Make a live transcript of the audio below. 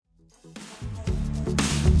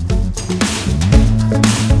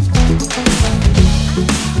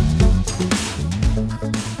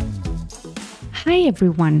Hi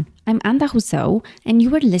everyone, I'm Anda Rousseau, and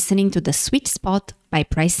you are listening to The Sweet Spot by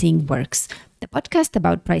Pricing Works, the podcast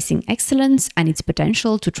about pricing excellence and its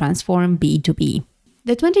potential to transform B2B.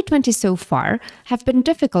 The 2020 so far have been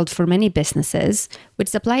difficult for many businesses, with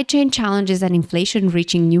supply chain challenges and inflation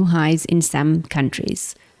reaching new highs in some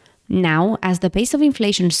countries. Now, as the pace of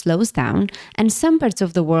inflation slows down and some parts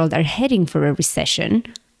of the world are heading for a recession,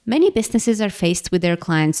 many businesses are faced with their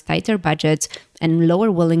clients' tighter budgets and lower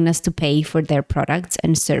willingness to pay for their products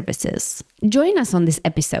and services. Join us on this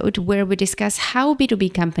episode where we discuss how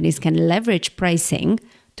B2B companies can leverage pricing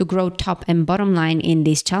to grow top and bottom line in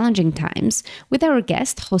these challenging times with our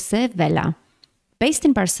guest, José Vela. Based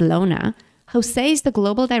in Barcelona, José is the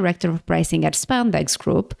Global Director of Pricing at Spandex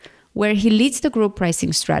Group, where he leads the group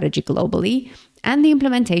pricing strategy globally and the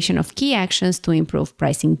implementation of key actions to improve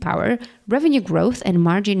pricing power, revenue growth, and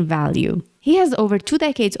margin value. He has over 2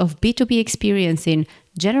 decades of B2B experience in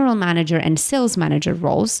general manager and sales manager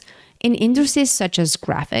roles in industries such as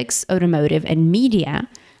graphics, automotive, and media,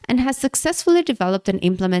 and has successfully developed and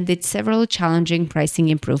implemented several challenging pricing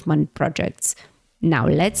improvement projects. Now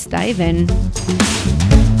let's dive in.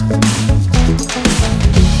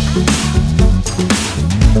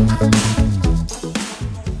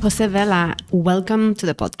 José Vela, welcome to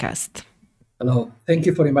the podcast. Hello, thank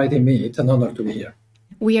you for inviting me. It's an honor to be here.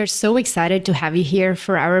 We are so excited to have you here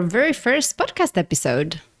for our very first podcast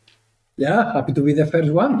episode. Yeah, happy to be the first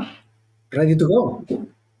one. Ready to go.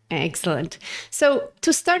 Excellent. So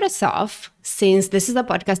to start us off, since this is a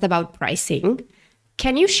podcast about pricing,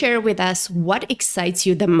 can you share with us what excites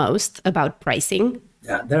you the most about pricing?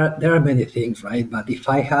 Yeah, there are many things, right? But if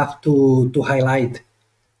I have to highlight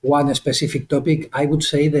one specific topic, I would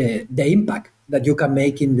say the impact that you can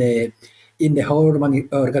make in the whole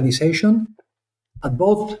organization at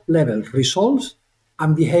both levels, results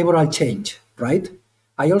and behavioral change, right?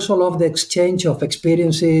 I also love the exchange of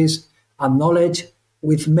experiences and knowledge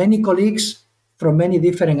with many colleagues from many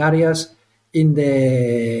different areas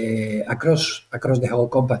across the whole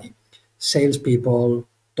company. Salespeople,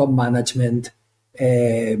 top management,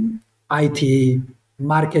 IT,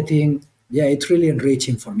 marketing. Yeah, it's really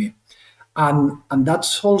enriching for me. And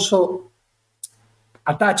that's also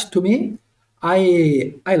attached to me.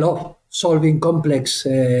 I love solving complex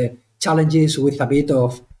challenges with a bit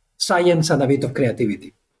of science and a bit of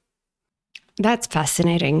creativity. That's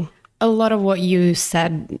fascinating. A lot of what you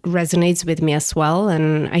said resonates with me as well.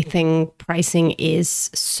 And I think pricing is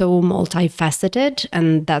so multifaceted,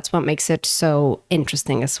 and that's what makes it so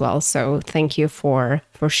interesting as well. So thank you for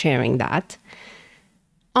sharing that.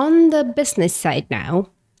 On the business side now,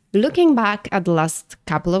 looking back at the last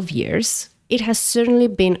couple of years, it has certainly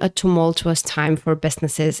been a tumultuous time for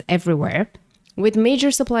businesses everywhere, with major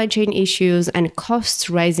supply chain issues and costs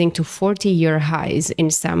rising to 40-year highs in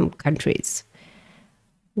some countries.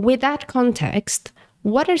 With that context,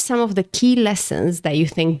 what are some of the key lessons that you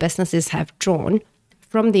think businesses have drawn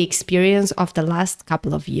from the experience of the last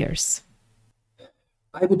couple of years?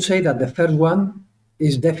 I would say that the first one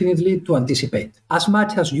is definitely to anticipate as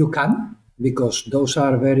much as you can, because those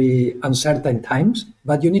are very uncertain times,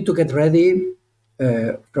 but you need to get ready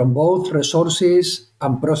from both resources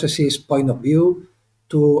and processes point of view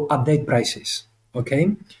to update prices,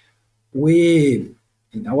 okay?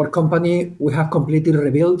 In our company, we have completely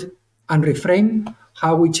rebuilt and reframed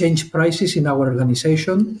how we change prices in our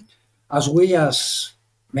organization. As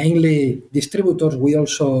mainly distributors, we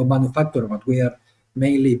also manufacture, but we are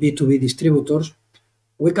mainly B2B distributors.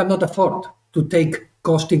 We cannot afford to take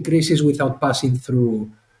cost increases without passing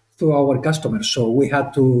through our customers. So we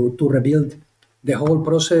had to rebuild the whole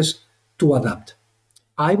process to adapt.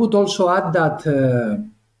 I would also add that,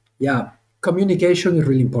 communication is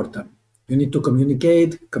really important. You need to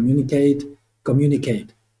communicate,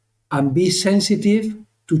 and be sensitive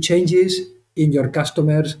to changes in your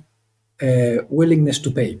customers' willingness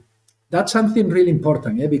to pay. That's something really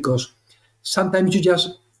important, because sometimes you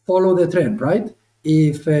just follow the trend, right?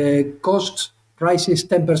 If cost rises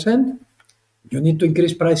 10%, you need to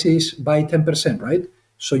increase prices by 10%, right?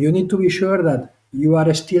 So you need to be sure that you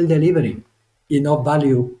are still delivering enough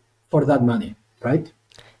value for that money, right?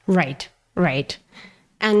 Right.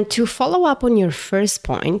 And to follow up on your first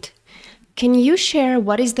point, can you share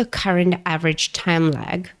what is the current average time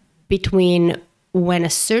lag between when a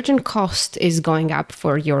certain cost is going up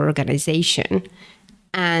for your organization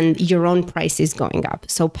and your own price is going up?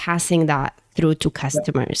 So passing that through to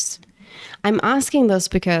customers. Yeah. I'm asking this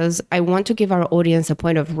because I want to give our audience a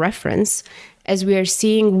point of reference, as we are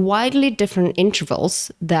seeing widely different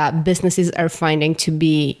intervals that businesses are finding to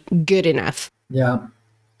be good enough. Yeah,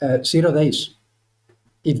 0 days.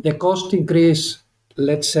 If the cost increase,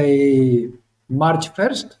 let's say, March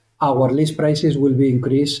 1st, our list prices will be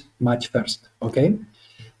increased March 1st. Okay?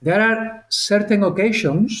 There are certain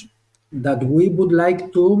occasions that we would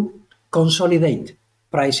like to consolidate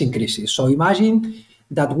price increases. So imagine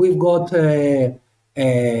that we've got a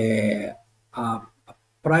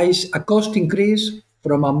cost increase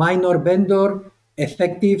from a minor vendor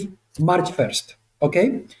effective March 1st,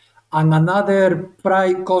 okay? And another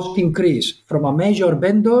price cost increase from a major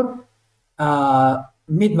vendor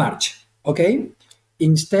mid-March, okay?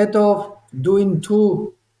 Instead of doing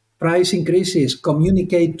two price increases,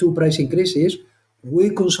 communicate two price increases, we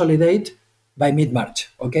consolidate by mid-March,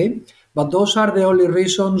 okay? But those are the only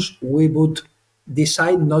reasons we would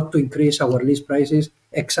decide not to increase our list prices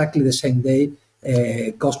exactly the same day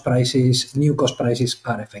new cost prices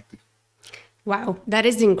are effective. Wow, that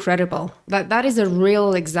is incredible. That is a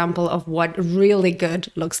real example of what really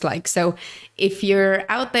good looks like. So if you're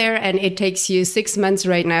out there and it takes you 6 months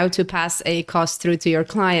right now to pass a cost through to your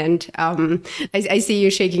client, I see you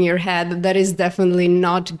shaking your head. That is definitely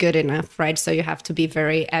not good enough, right? So you have to be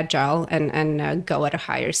very agile and go at a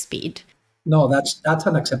higher speed. No, that's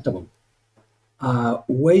unacceptable.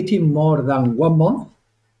 Waiting more than 1 month,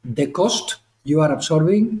 the cost you are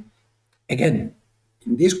absorbing, again,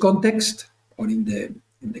 in this context, or in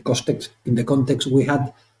the context we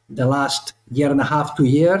had the last year and a half, 2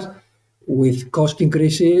 years, with cost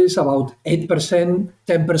increases about 8%,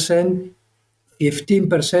 10%,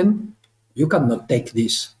 15%, you cannot take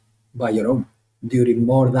this by your own during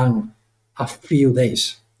more than a few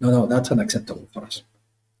days. No, that's unacceptable for us.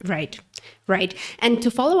 Right, right. And to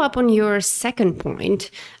follow up on your second point,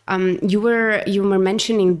 you were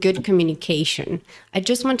mentioning good communication. I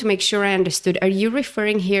just want to make sure I understood. Are you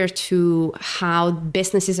referring here to how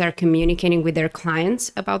businesses are communicating with their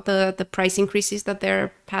clients about the price increases that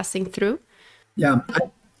they're passing through? Yeah,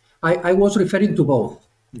 I was referring to both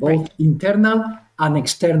Right. internal and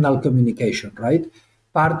external communication, right?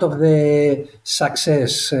 Part of the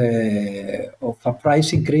success of a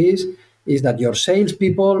price increase is that your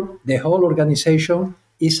salespeople, the whole organization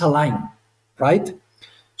is aligned, right?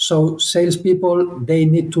 So salespeople, they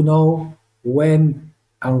need to know when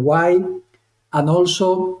and why, and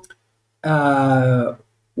also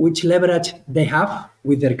which leverage they have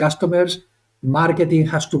with their customers. Marketing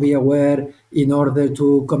has to be aware in order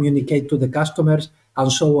to communicate to the customers,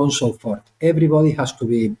 and so on and so forth. Everybody has to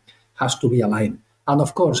be aligned. And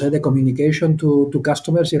of course, the communication to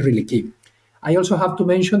customers is really key. I also have to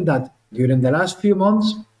mention that during the last few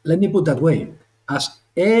months, let me put that way, as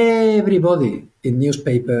everybody in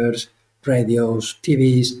newspapers, radios,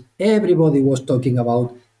 TVs, everybody was talking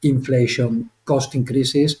about inflation, cost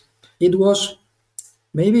increases. It was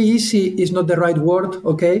maybe easy is not the right word,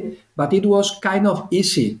 okay, but it was kind of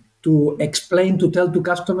easy to explain, to tell to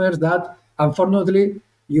customers that unfortunately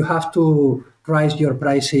you have to raise your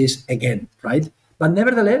prices again, right? But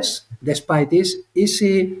nevertheless, despite this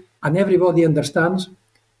easy and everybody understands,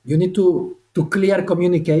 you need to clear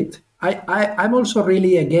communicate. I'm also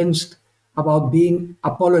really against about being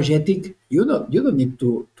apologetic. You don't need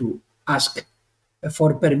to ask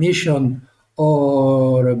for permission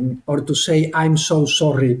or to say I'm so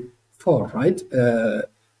sorry for, right?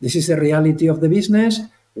 This is the reality of the business.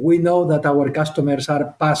 We know that our customers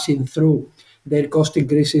are passing through their cost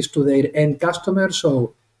increases to their end customers,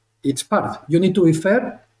 so it's part. You need to be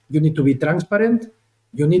fair, you need to be transparent,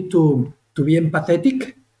 you need to be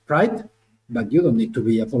empathetic, right? But you don't need to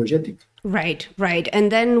be apologetic. Right, right.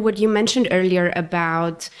 And then what you mentioned earlier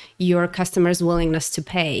about your customers' willingness to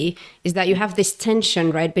pay is that you have this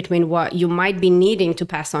tension, right, between what you might be needing to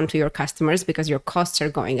pass on to your customers because your costs are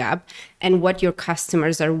going up and what your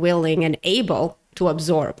customers are willing and able to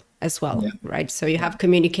absorb as well, right? So you have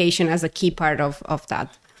communication as a key part of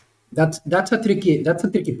that. That's a tricky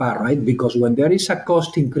part, right? Because when there is a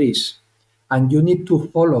cost increase and you need to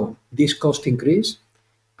follow this cost increase,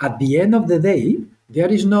 at the end of the day,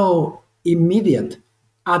 there is no immediate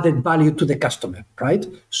added value to the customer, right?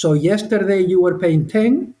 So yesterday you were paying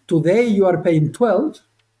 10, today you are paying 12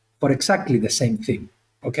 for exactly the same thing,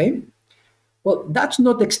 okay? Well, that's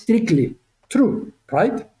not strictly true,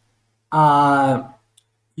 right?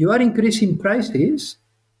 You are increasing prices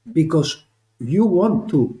because you want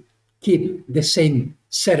to keep the same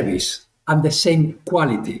service and the same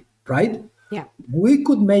quality, right? Yeah. We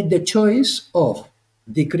could make the choice of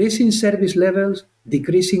decreasing service levels,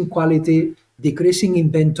 decreasing quality, decreasing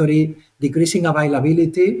inventory, decreasing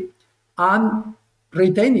availability, and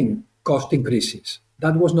retaining cost increases.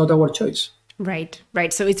 That was not our choice. Right,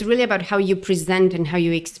 right. So it's really about how you present and how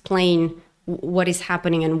you explain what is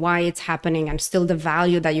happening and why it's happening, and still the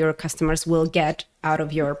value that your customers will get out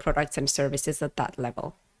of your products and services at that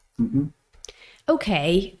level. Mm-hmm.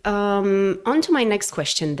 Okay, on to my next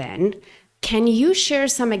question then. Can you share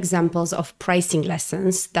some examples of pricing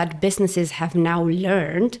lessons that businesses have now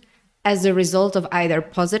learned as a result of either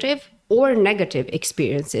positive or negative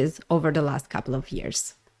experiences over the last couple of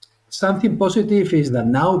years? Something positive is that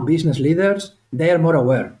now business leaders, they are more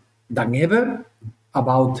aware than ever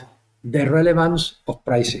about the relevance of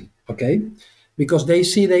pricing, okay? Because they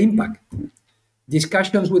see the impact.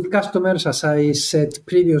 Discussions with customers, as I said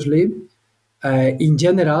previously, in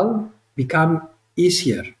general become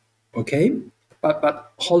easier, okay?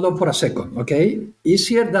 But hold on for a second, okay?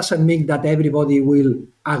 Easier doesn't mean that everybody will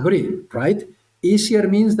agree, right? Easier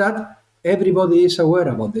means that everybody is aware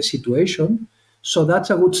about the situation, so that's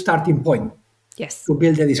a good starting point Yes. to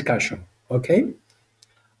build a discussion, okay?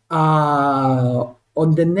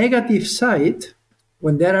 On the negative side,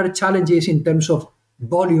 when there are challenges in terms of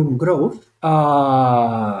volume growth,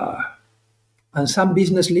 and some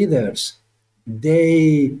business leaders,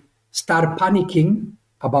 they start panicking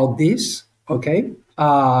about this, okay?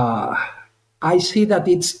 I see that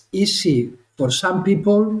it's easy for some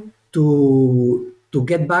people to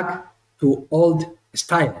get back to old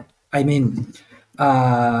style. I mean,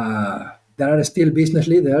 there are still business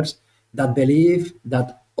leaders that believe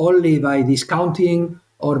that only by discounting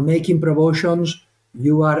or making promotions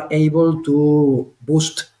you are able to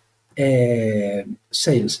boost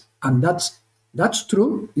sales, and that's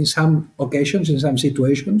true in some occasions, in some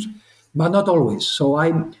situations, but not always. So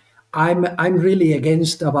I'm really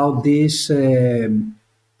against about this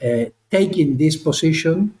taking this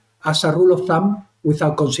position as a rule of thumb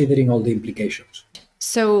without considering all the implications.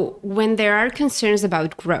 So when there are concerns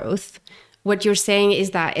about growth, what you're saying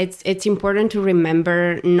is that it's important to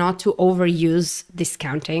remember not to overuse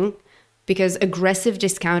discounting, because aggressive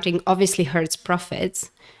discounting obviously hurts profits,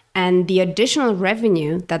 and the additional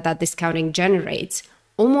revenue that that discounting generates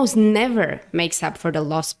almost never makes up for the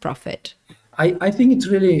lost profit. I think it's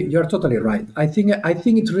really, you're totally right. I think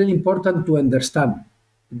it's really important to understand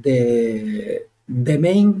the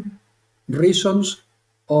main reasons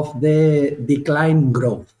of the decline in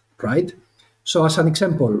growth, right? So as an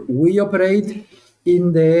example, we operate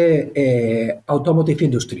in the automotive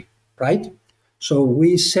industry, right? So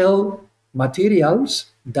we sell materials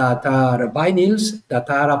that are vinyls that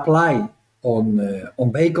are applied on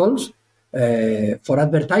vehicles for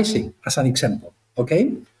advertising, as an example,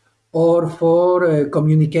 okay? Or for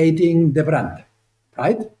communicating the brand,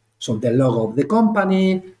 right? So the logo of the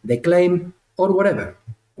company, the claim, or whatever.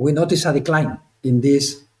 We noticed a decline in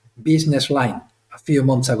this business line a few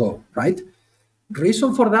months ago, right?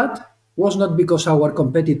 Reason for that was not because our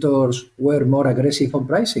competitors were more aggressive on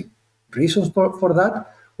pricing. Reasons for that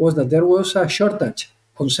was that there was a shortage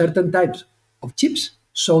on certain types of chips.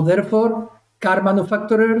 So therefore, car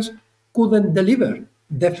manufacturers couldn't deliver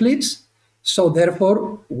the fleets. So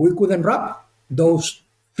therefore, we couldn't wrap those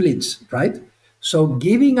fleets, right? So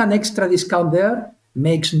giving an extra discount there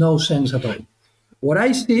makes no sense at all. What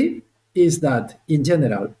I see is that, in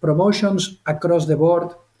general, promotions across the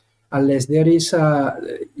board, unless there is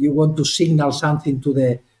you want to signal something to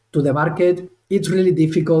the market, it's really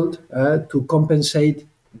difficult to compensate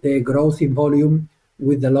the growth in volume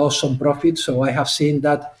with the loss on profit. So I have seen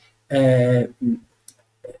that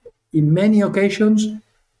in many occasions,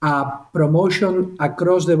 a promotion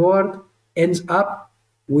across the board ends up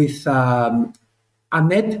with a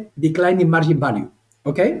net decline in margin value.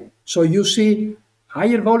 Okay, so you see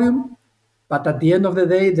higher volume, but at the end of the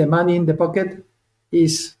day, the money in the pocket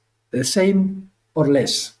is the same or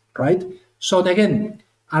less, right? So again,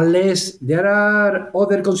 unless there are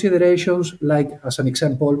other considerations, like as an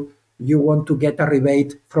example, you want to get a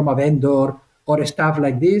rebate from a vendor or stuff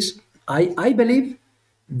like this, I believe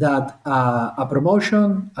that a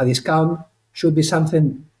promotion, a discount should be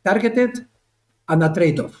something targeted and a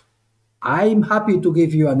trade-off. I'm happy to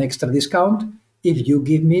give you an extra discount if you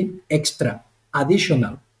give me extra,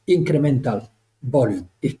 additional, incremental volume,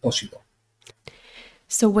 if possible.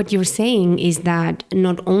 So what you're saying is that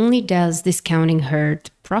not only does discounting hurt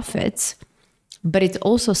profits, but it's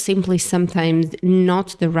also simply sometimes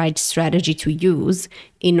not the right strategy to use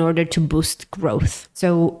in order to boost growth.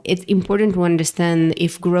 So it's important to understand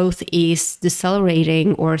if growth is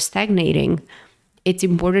decelerating or stagnating. It's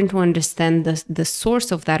important to understand the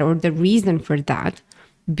source of that or the reason for that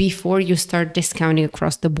before you start discounting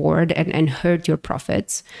across the board and hurt your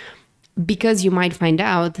profits. Because you might find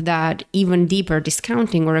out that even deeper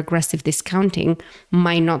discounting or aggressive discounting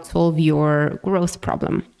might not solve your growth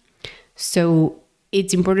problem. So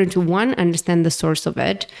it's important to, one, understand the source of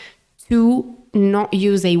it, two, not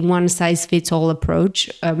use a one-size-fits-all approach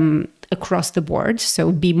across the board,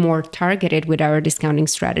 so be more targeted with our discounting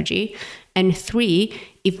strategy, And 3,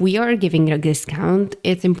 if we are giving a discount,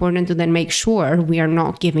 it's important to then make sure we are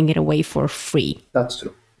not giving it away for free. That's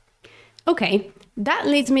true. Okay, that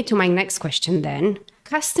leads me to my next question then.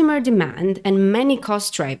 Customer demand and many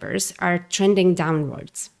cost drivers are trending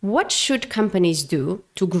downwards. What should companies do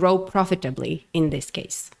to grow profitably in this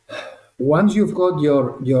case? Once you've got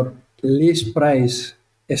your list price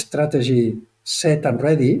strategy set and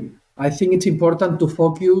ready, I think it's important to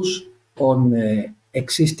focus on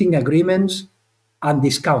existing agreements and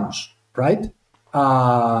discounts, right?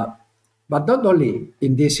 But not only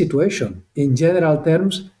in this situation. In general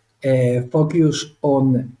terms, focus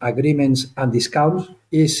on agreements and discounts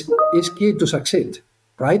is key to succeed,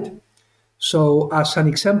 right? So, as an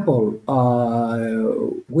example,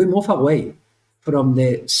 we move away from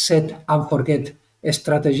the set and forget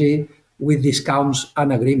strategy with discounts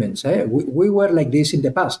and agreements. We were like this in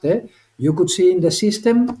the past. You could see in the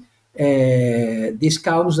system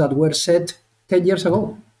discounts that were set 10 years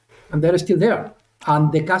ago, and they're still there.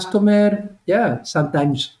 And the customer,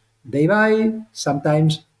 sometimes they buy,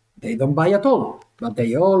 sometimes they don't buy at all, but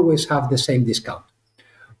they always have the same discount.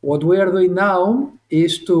 What we are doing now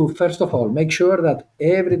is to, first of all, make sure that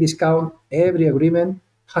every discount, every agreement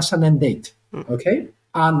has an end date, okay?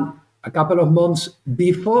 And a couple of months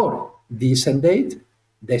before this end date,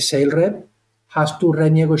 the sales rep has to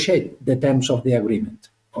renegotiate the terms of the agreement,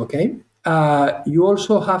 okay? You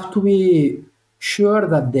also have to be sure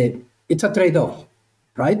that it's a trade-off,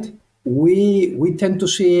 right? We tend to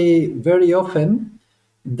see very often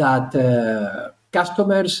that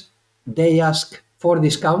customers, they ask for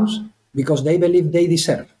discounts because they believe they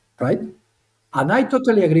deserve, right? And I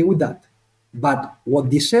totally agree with that. But what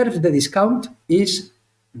deserves the discount is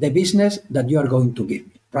the business that you are going to give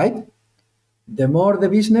me, right? The more the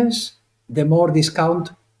business, the more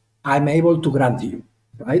discount I'm able to grant you,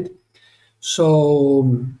 right?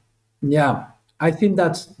 So, I think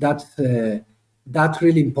that's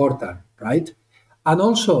really important, right? And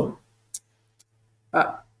also,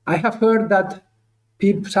 I have heard that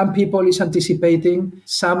some people is anticipating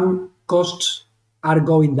some costs are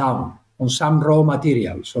going down on some raw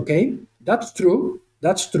materials. Okay, that's true.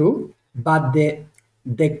 That's true. But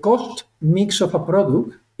the cost mix of a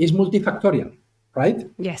product is multifactorial, right?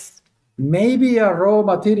 Yes. Maybe a raw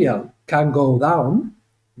material can go down,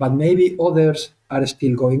 but maybe others are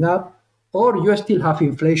still going up, or you still have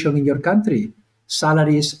inflation in your country.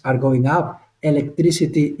 Salaries are going up,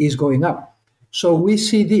 electricity is going up. So we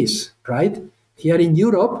see this, right? Here in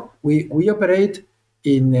Europe, we operate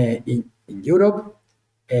in Europe,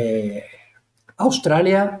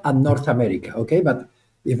 Australia, and North America, okay? But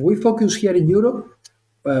if we focus here in Europe,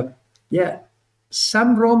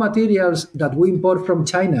 some raw materials that we import from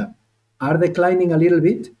China are declining a little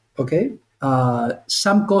bit, okay?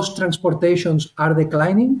 Some cost transportations are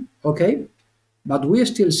declining, okay? But we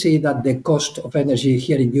still see that the cost of energy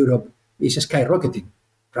here in Europe is skyrocketing,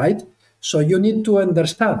 right? So you need to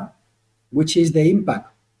understand which is the impact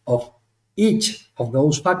of each of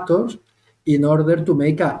those factors in order to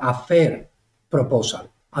make a fair proposal.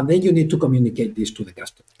 And then you need to communicate this to the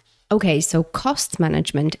customer. Okay, so cost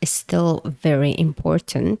management is still very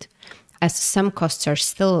important. As some costs are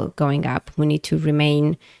still going up, we need to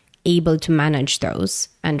remain able to manage those,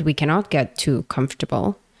 and we cannot get too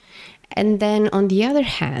comfortable. And then on the other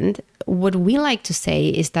hand, what we like to say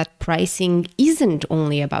is that pricing isn't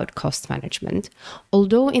only about cost management.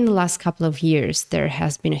 Although in the last couple of years, there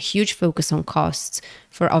has been a huge focus on costs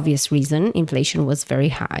for obvious reason, inflation was very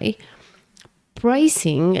high.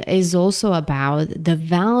 Pricing is also about the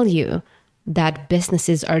value that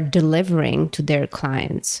businesses are delivering to their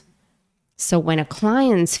clients. So when a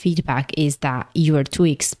client's feedback is that you are too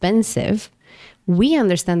expensive, we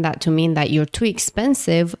understand that to mean that you're too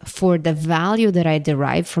expensive for the value that I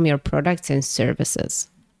derive from your products and services.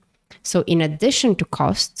 So in addition to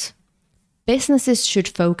costs, businesses should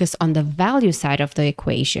focus on the value side of the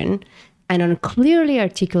equation and on clearly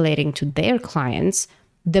articulating to their clients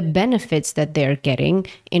the benefits that they're getting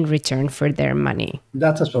in return for their money.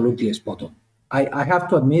 That's absolutely spot on. I have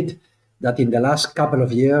to admit that in the last couple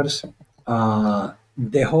of years,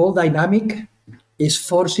 the whole dynamic is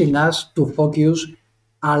forcing us to focus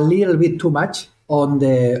a little bit too much on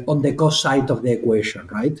the cost side of the equation,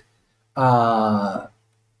 right?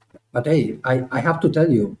 But hey, I have to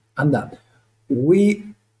tell you, Anda,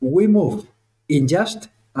 we moved in just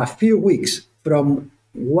a few weeks from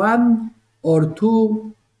 1 or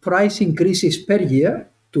 2 price increases per year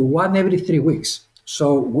to 1 every 3 weeks.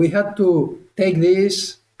 So we had to take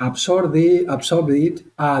this, absorb it,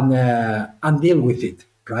 and deal with it,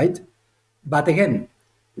 right? But again,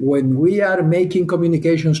 when we are making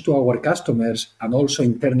communications to our customers and also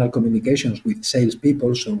internal communications with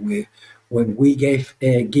salespeople, so when we give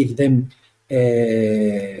them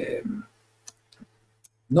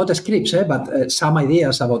not scripts, but some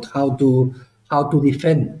ideas about how to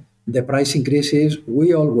defend the price increases,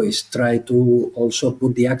 we always try to also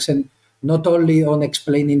put the accent not only on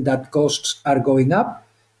explaining that costs are going up,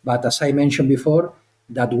 but as I mentioned before,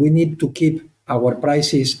 that we need to keep our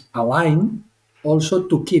prices aligned, also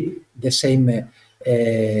to keep the same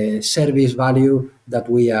service value that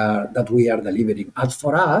we are delivering. And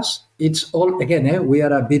for us, it's all again, we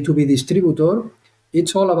are a B2B distributor.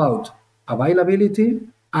 It's all about availability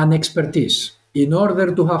and expertise. In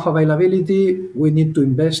order to have availability, we need to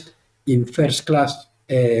invest in first class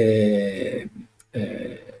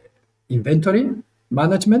inventory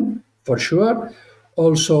management for sure.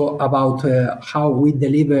 Also about how we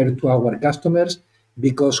deliver to our customers,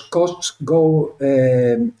 because freight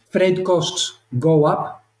costs go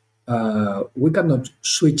up. We cannot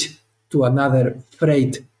switch to another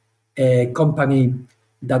freight company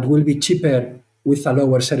that will be cheaper with a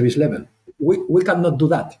lower service level. We cannot do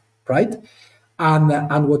that, right?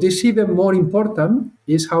 And what is even more important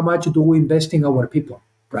is how much do we invest in our people,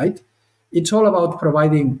 right? It's all about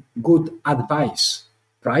providing good advice,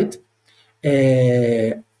 right?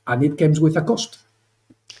 And it comes with a cost.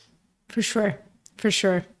 For sure. For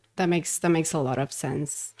sure. That makes a lot of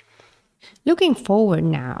sense. Looking forward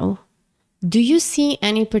now, do you see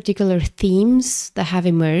any particular themes that have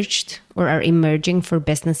emerged or are emerging for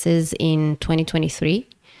businesses in 2023?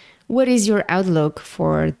 What is your outlook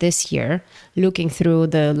for this year, looking through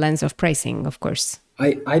the lens of pricing, of course?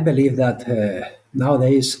 I believe that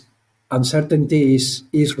nowadays uncertainty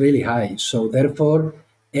is really high. So therefore,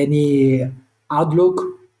 any outlook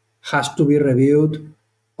has to be reviewed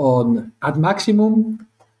on at maximum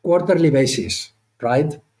quarterly basis,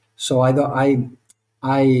 right? So I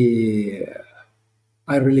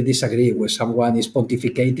really disagree with someone is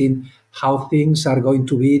pontificating how things are going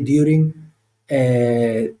to be during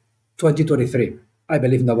 2023. I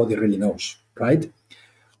believe nobody really knows, right?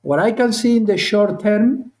 What I can see in the short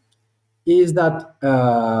term is that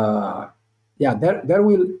there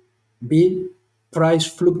will be price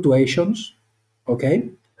fluctuations, okay,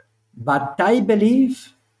 but I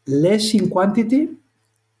believe less in quantity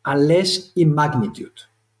and less in magnitude,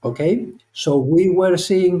 okay. So we were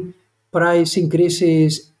seeing price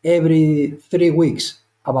increases every 3 weeks,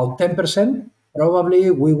 about 10%.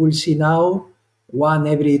 Probably we will see now one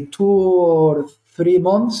every 2 or 3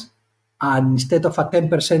 months, and instead of a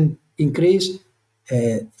 10% increase,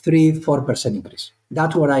 3-4% increase.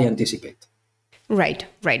 That's what I anticipate. Right,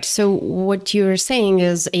 right. So what you're saying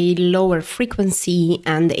is a lower frequency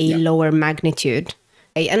and a lower magnitude.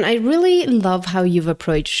 And I really love how you've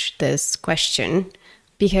approached this question,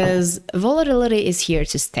 because volatility is here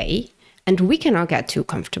to stay and we cannot get too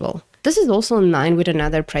comfortable. This is also in line with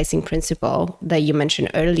another pricing principle that you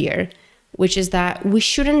mentioned earlier, which is that we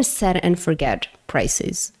shouldn't set and forget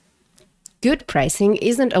prices. Good pricing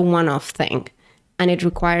isn't a one-off thing, and it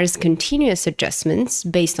requires continuous adjustments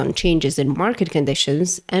based on changes in market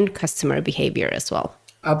conditions and customer behavior as well.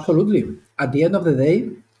 Absolutely. At the end of the day,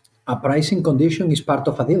 a pricing condition is part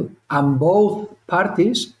of a deal, and both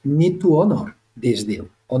parties need to honor this deal.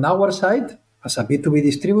 On our side, as a B2B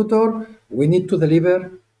distributor, we need to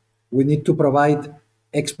deliver, we need to provide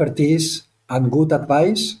expertise and good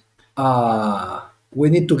advice. We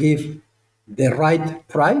need to give the right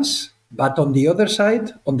price, but on the other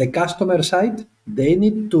side, on the customer side, they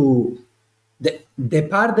need to, the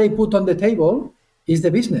part they put on the table is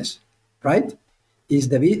the business, right? If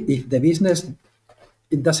the business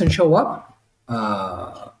it doesn't show up,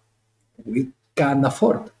 we can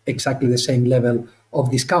afford exactly the same level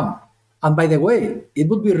of discount. And by the way, it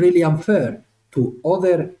would be really unfair to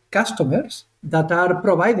other customers that are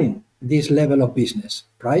providing this level of business,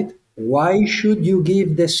 right? Why should you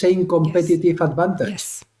give the same competitive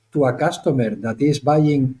advantage to a customer that is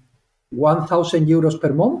buying 1,000 euros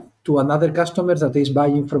per month to another customer that is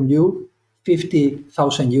buying from you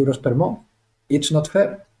 50,000 euros per month? It's not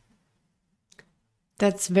fair.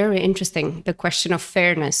 That's very interesting, the question of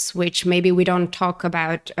fairness, which maybe we don't talk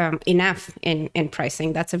about enough in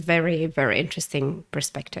pricing. That's a very, very interesting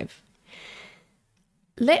perspective.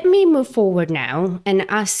 Let me move forward now and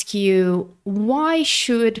ask you, why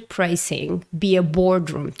should pricing be a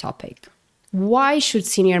boardroom topic? Why should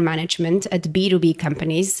senior management at B2B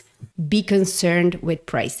companies be concerned with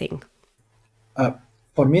pricing?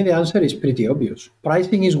 For me, the answer is pretty obvious.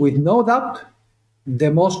 Pricing is, with no doubt,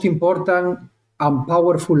 the most important and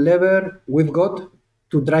powerful lever we've got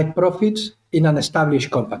to drive profits in an established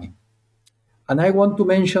company. And I want to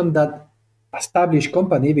mention that established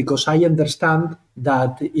company because I understand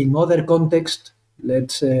that in other contexts,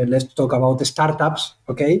 let's talk about startups.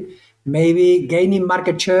 Okay, maybe gaining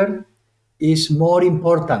market share is more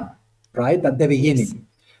important, right, at the Yes. beginning.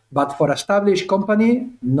 But for established company,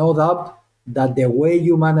 no doubt that the way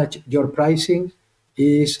you manage your pricing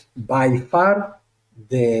is by far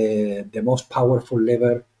the most powerful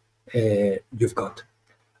lever you've got.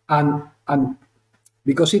 And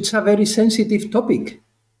because it's a very sensitive topic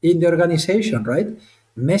in the organization, right?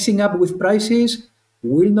 Messing up with prices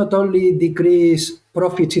will not only decrease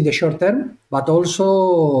profits in the short term, but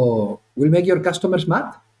also will make your customers mad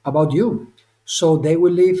about you. So they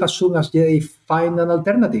will leave as soon as they find an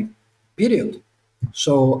alternative, period.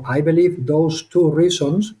 So I believe those two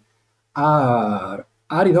reasons are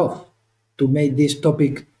enough to make this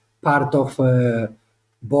topic part of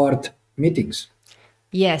board meetings.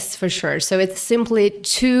 Yes, for sure. So it's simply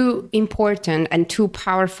too important and too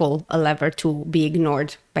powerful a lever to be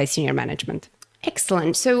ignored by senior management.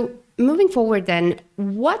 Excellent. So moving forward then,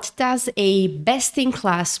 what does a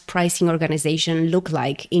best-in-class pricing organization look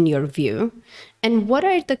like in your view? And what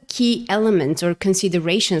are the key elements or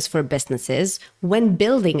considerations for businesses when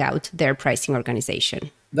building out their pricing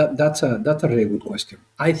organization? That's a really good question.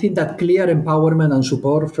 I think that clear empowerment and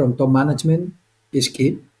support from top management is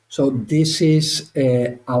key. So this is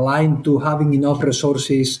aligned to having enough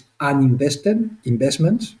resources and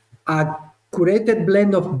investments. A curated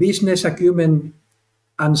blend of business acumen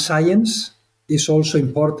and science is also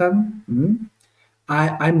important.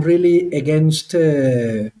 I'm really against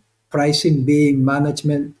pricing being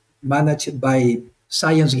managed by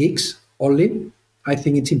science geeks only. I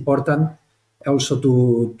think it's important also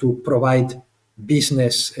to provide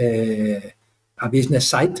business a business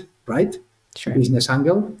side, right? Sure. Business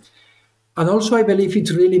angle. And also, I believe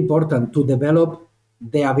it's really important to develop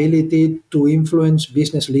the ability to influence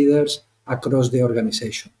business leaders across the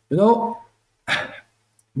organization.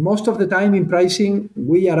 Most of the time in pricing,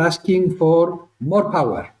 we are asking for more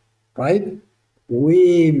power, right?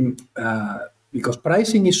 Because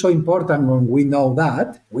pricing is so important when we know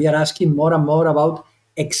that, we are asking more and more about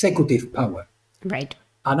executive power. Right.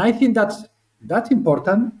 And I think that's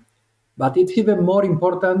important, but it's even more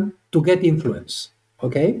important to get influence,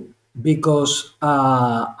 okay? Because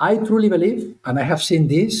I truly believe, and I have seen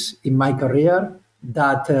this in my career,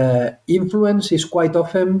 that influence is quite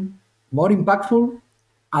often more impactful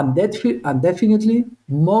and definitely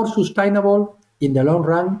more sustainable in the long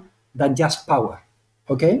run than just power,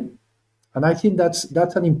 okay? And I think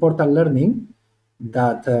that's an important learning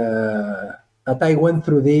that I went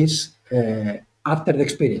through this after the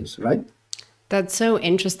experience, right? That's so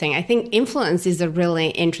interesting. I think influence is a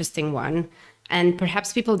really interesting one. And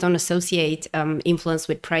perhaps people don't associate influence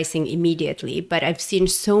with pricing immediately, but I've seen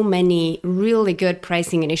so many really good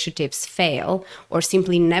pricing initiatives fail or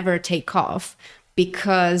simply never take off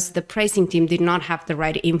because the pricing team did not have the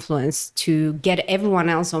right influence to get everyone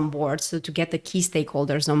else on board, so to get the key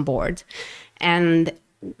stakeholders on board. And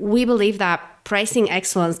we believe that pricing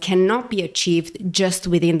excellence cannot be achieved just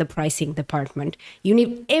within the pricing department. You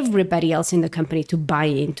need everybody else in the company to buy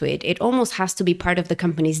into it. It almost has to be part of the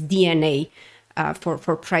company's DNA for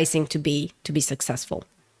pricing to be successful.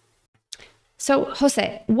 So,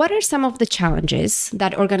 Jose, what are some of the challenges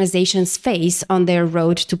that organizations face on their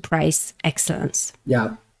road to price excellence?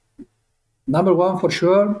 Yeah. Number one, for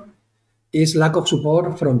sure, is lack of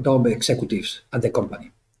support from top executives at the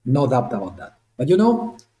company. No doubt about that. But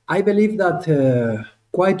I believe that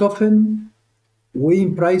quite often we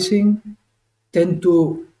in pricing tend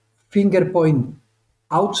to finger point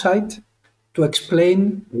outside to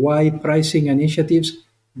explain why pricing initiatives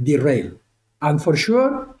derail. And for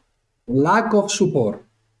sure, lack of support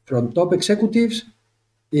from top executives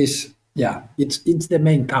is, it's the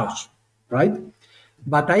main cause, right?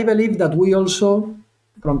 But I believe that we also,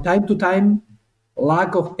 from time to time,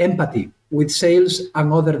 lack of empathy with sales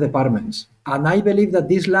and other departments. And I believe that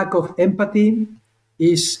this lack of empathy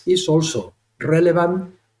is also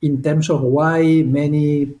relevant in terms of why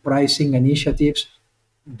many pricing initiatives,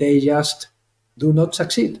 they just do not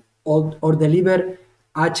succeed or deliver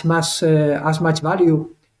as much value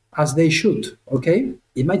as they should, okay?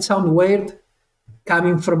 It might sound weird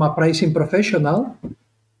coming from a pricing professional,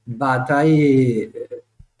 but I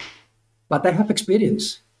have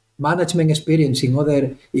experience, management experience in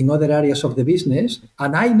other areas of the business,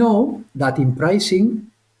 and I know that in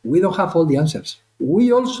pricing we don't have all the answers.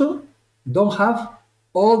 We also don't have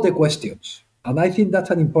all the questions, and I think that's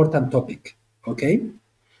an important topic. Okay,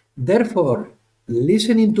 therefore,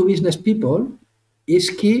 listening to business people is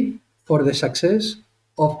key for the success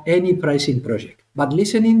of any pricing project. But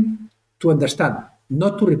listening to understand,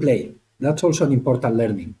 not to replay. That's also an important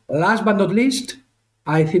learning. Last but not least,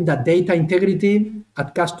 I think that data integrity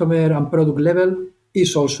at customer and product level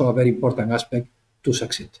is also a very important aspect to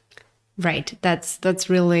succeed. Right. That's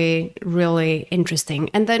really, really interesting.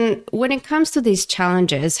 And then when it comes to these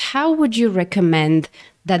challenges, how would you recommend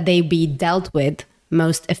that they be dealt with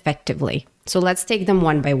most effectively? So let's take them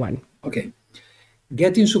one by one. Okay.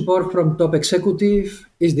 Getting support from top executive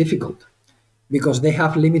is difficult because they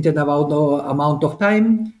have limited amount of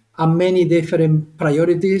time and many different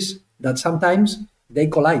priorities that sometimes they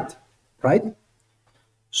collide, right?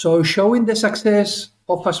 So showing the success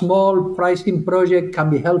of a small pricing project can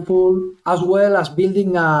be helpful, as well as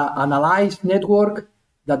building an allies network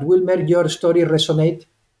that will make your story resonate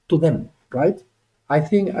to them, right? I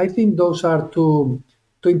think those are two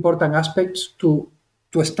important aspects to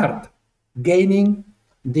start gaining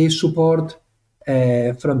this support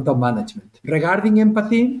from top management. Regarding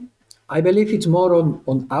empathy, I believe it's more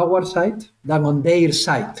on our side than on their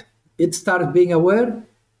side. It starts being aware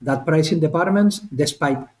that pricing departments,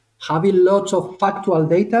 despite having lots of factual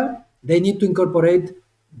data, they need to incorporate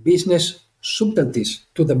business subtleties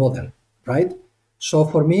to the model, right? So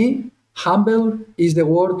for me, humble is the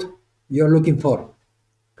word you're looking for,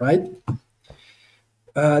 right?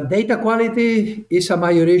 Data quality is a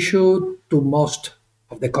major issue to most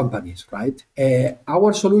of the companies, right?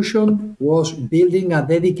 Our solution was building a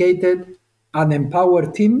dedicated and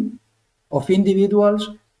empowered team of individuals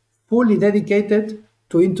fully dedicated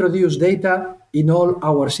to introduce data in all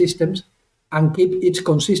our systems and keep its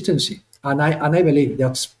consistency. And I believe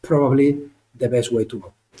that's probably the best way to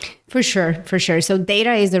go. For sure, for sure. So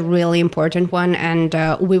data is a really important one. And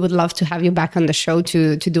we would love to have you back on the show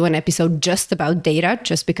to do an episode just about data,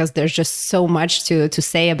 just because there's just so much to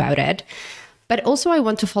say about it. But also I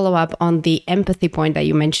want to follow up on the empathy point that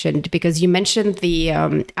you mentioned, because you mentioned the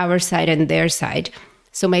our side and their side.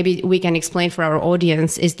 So maybe we can explain for our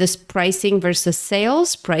audience, is this pricing versus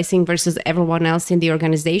sales, pricing versus everyone else in the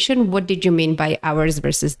organization? What did you mean by ours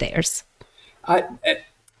versus theirs?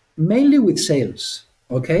 Mainly with sales,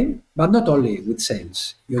 okay? But not only with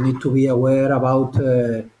sales. You need to be aware about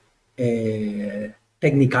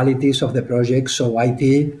technicalities of the project. So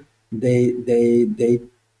IT, they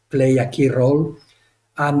play a key role.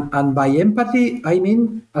 And by empathy, I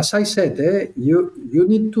mean, as I said, you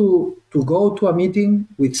need to go to a meeting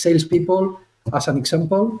with salespeople, as an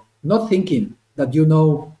example, not thinking that you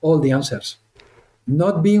know all the answers,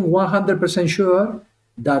 not being 100% sure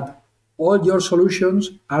that all your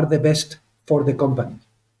solutions are the best for the company.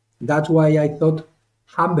 That's why I thought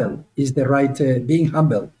being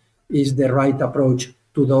humble is the right approach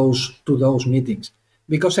to those meetings.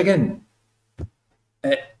 Because again,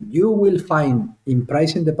 you will find in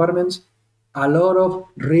pricing departments a lot of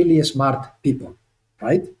really smart people,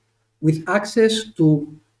 right? With access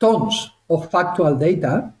to tons of factual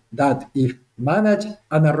data that, if managed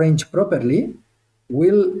and arranged properly,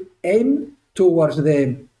 will aim towards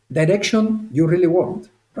the direction you really want,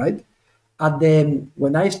 right?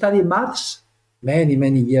 When I studied maths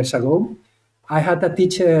many years ago, I had a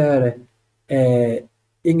teacher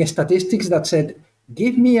in statistics that said,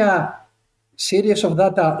 give me a series of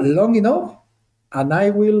data long enough and I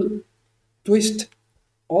will twist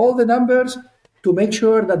all the numbers to make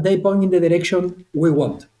sure that they point in the direction we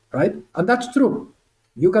want, right? And that's true.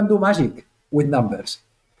 You can do magic with numbers,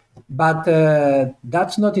 but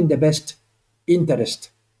that's not in the best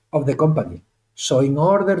interest of the company. So in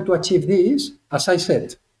order to achieve this, as I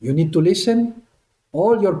said, you need to listen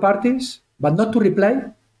all your parties, but not to reply,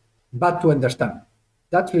 but to understand.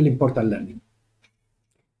 That's really important learning.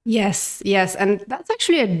 Yes, yes. And that's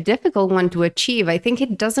actually a difficult one to achieve. I think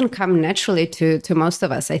it doesn't come naturally to most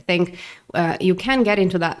of us. I think you can get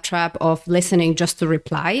into that trap of listening just to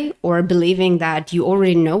reply, or believing that you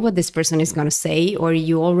already know what this person is going to say, or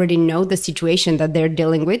you already know the situation that they're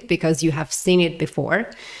dealing with because you have seen it before.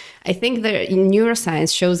 I think that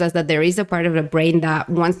neuroscience shows us that there is a part of the brain that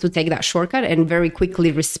wants to take that shortcut and very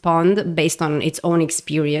quickly respond based on its own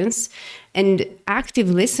experience. And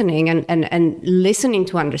active listening and listening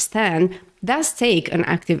to understand does take an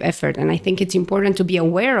active effort. And I think it's important to be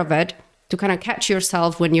aware of it, to kind of catch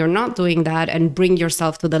yourself when you're not doing that and bring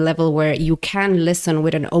yourself to the level where you can listen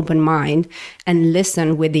with an open mind and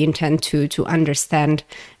listen with the intent to understand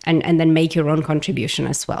and then make your own contribution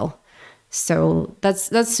as well. So that's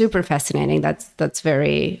super fascinating. That's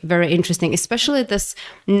very, very interesting, especially this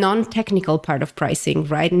non-technical part of pricing,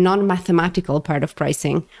 right? Non-mathematical part of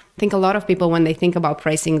pricing. I think a lot of people, when they think about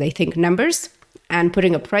pricing, they think numbers and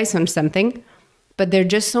putting a price on something. but there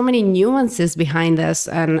are just so many nuances behind this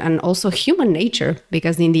and also human nature,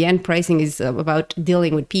 because in the end, pricing is about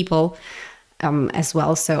dealing with people as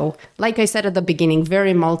well. So like I said at the beginning,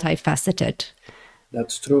 very multifaceted.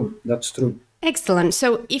 That's true. That's true. Excellent.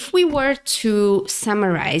 So if we were to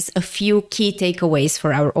summarize a few key takeaways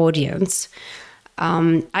for our audience,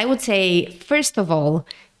 I would say, first of all,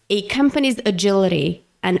 a company's agility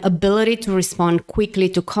and ability to respond quickly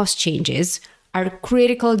to cost changes are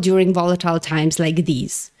critical during volatile times like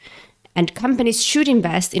these. And companies should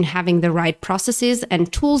invest in having the right processes and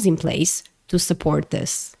tools in place to support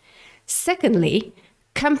this. Secondly,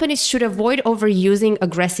 companies should avoid overusing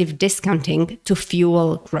aggressive discounting to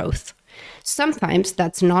fuel growth. Sometimes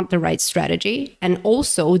that's not the right strategy, and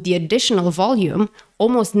also the additional volume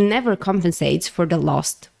almost never compensates for the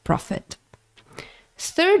lost profit.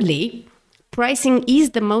 Thirdly, pricing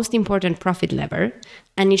is the most important profit lever,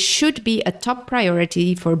 and it should be a top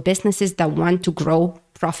priority for businesses that want to grow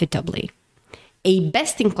profitably. A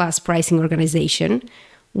best-in-class pricing organization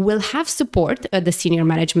will have support at the senior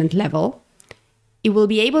management level. It will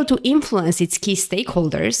be able to influence its key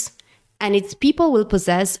stakeholders, and its people will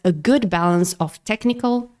possess a good balance of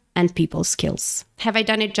technical and people skills. Have I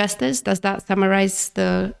done it justice? Does that summarize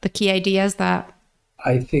the key ideas that...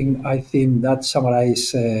 I think that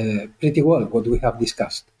summarizes pretty well what we have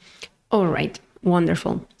discussed. All right,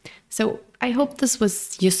 wonderful. So I hope this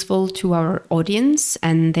was useful to our audience,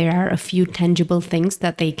 and there are a few tangible things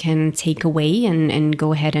that they can take away and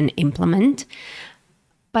go ahead and implement.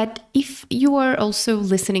 But if you are also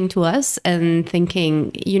listening to us and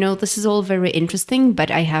thinking, this is all very interesting, but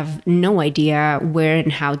I have no idea where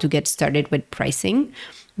and how to get started with pricing,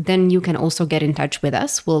 then you can also get in touch with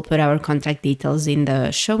us. We'll put our contact details in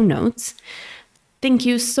the show notes. Thank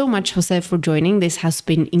you so much, José, for joining. This has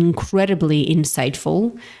been incredibly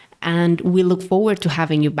insightful, and we look forward to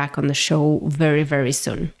having you back on the show very, very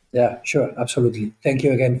soon. Yeah, sure. Absolutely. Thank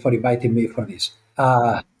you again for inviting me for this.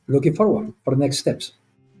 Looking forward for the next steps.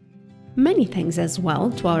 Many thanks as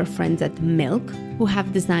well to our friends at Milk, who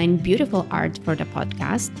have designed beautiful art for the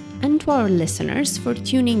podcast, and to our listeners for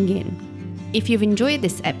tuning in. If you've enjoyed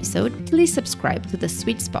this episode, please subscribe to The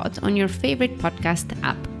Sweet Spot on your favorite podcast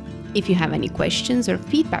app. If you have any questions or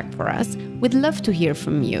feedback for us, we'd love to hear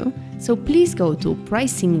from you, so please go to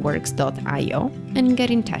pricingworks.io and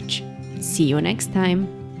get in touch. See you next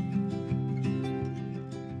time.